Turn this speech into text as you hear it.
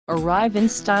Arrive in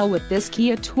style with this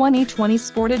Kia 2020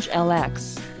 Sportage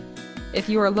LX. If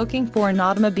you are looking for an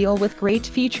automobile with great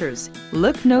features,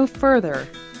 look no further.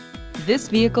 This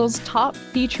vehicle's top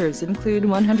features include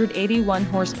 181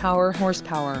 horsepower,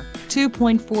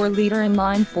 2.4-liter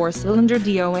inline 4-cylinder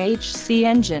DOHC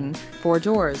engine, 4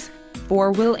 doors,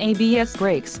 4-wheel ABS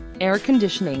brakes, air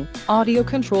conditioning, audio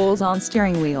controls on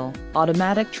steering wheel,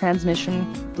 automatic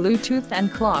transmission, Bluetooth and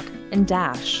clock, and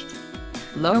dash.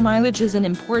 Low mileage is an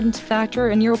important factor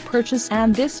in your purchase,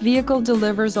 and this vehicle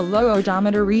delivers a low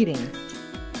odometer reading.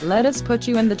 Let us put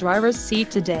you in the driver's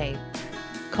seat today.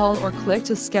 Call or click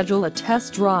to schedule a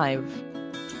test drive.